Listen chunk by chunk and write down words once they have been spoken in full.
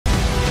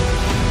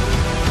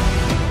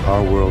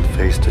Our world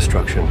faced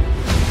destruction.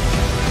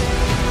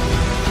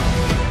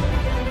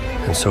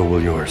 And so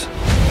will yours.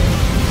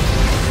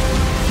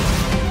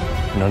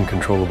 An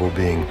uncontrollable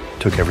being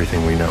took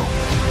everything we know.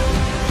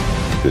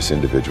 This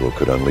individual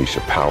could unleash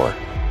a power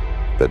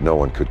that no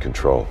one could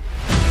control.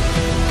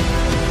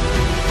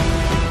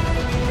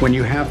 When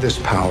you have this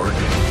power,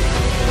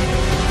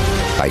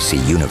 I see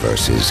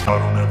universes. I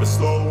don't ever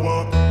slow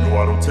up, no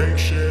I don't take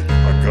shit.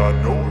 I got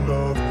no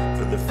love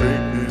for the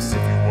fakeness.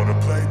 If you wanna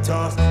play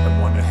tough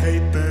and wanna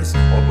hate this,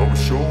 I'll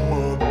always show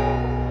up.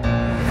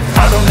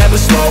 I don't ever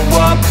slow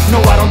up,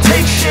 no I don't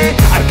take shit.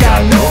 I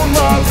got no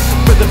love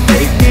for the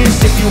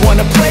fakeness. If you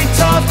wanna play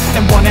tough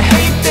and wanna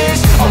hate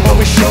this, I'll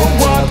always show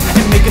up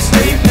and make a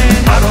statement.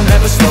 I don't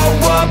ever slow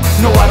up,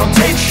 no I don't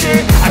take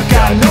shit. I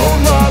got no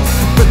love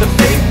for the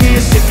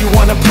fakeness. If you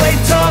wanna play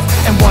tough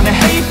and wanna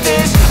hate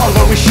this, I'll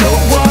always show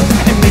up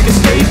and make a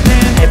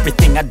statement.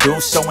 Everything I do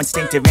so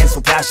instinctive and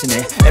so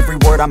passionate. Every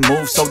word I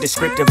move so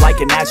descriptive like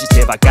an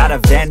adjective. I got a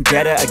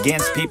vendetta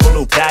against people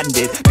who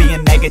patented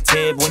being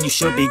negative when you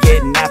should be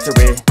getting after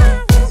it.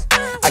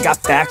 I got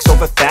facts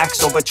over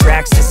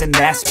tracks, this and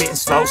that. Spitting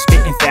slow,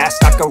 spitting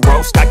fast, I could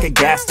roast, I could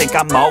gas. Think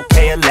I'm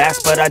okay at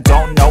last, but I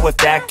don't know if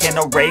that can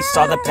erase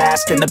all the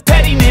past. And the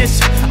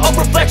pettiness, a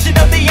reflection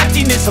of the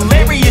emptiness.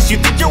 Hilarious, you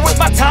think you're worth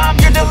my time,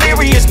 you're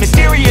delirious.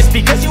 Mysterious,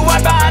 because you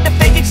hide behind a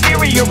fake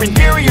exterior.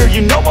 Inferior,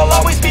 you know I'll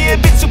always be a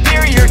bit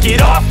superior.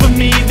 Get off of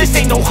me, this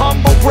ain't no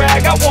humble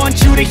brag. I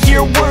want you to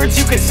hear words,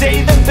 you can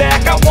say them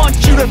back. I want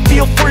you to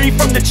feel free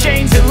from the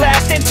chains at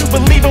last, and to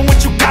believe in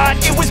what you got,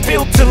 it was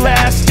built to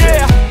last,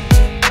 yeah.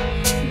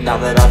 Now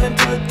that I've been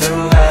put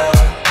through hell,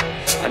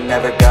 I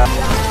never got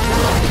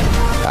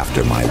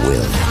After my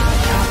will,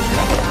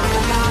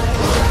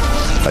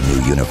 a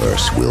new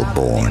universe will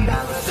born.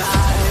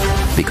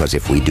 Because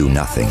if we do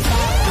nothing,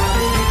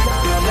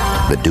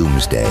 the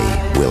Doomsday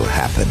will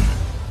happen.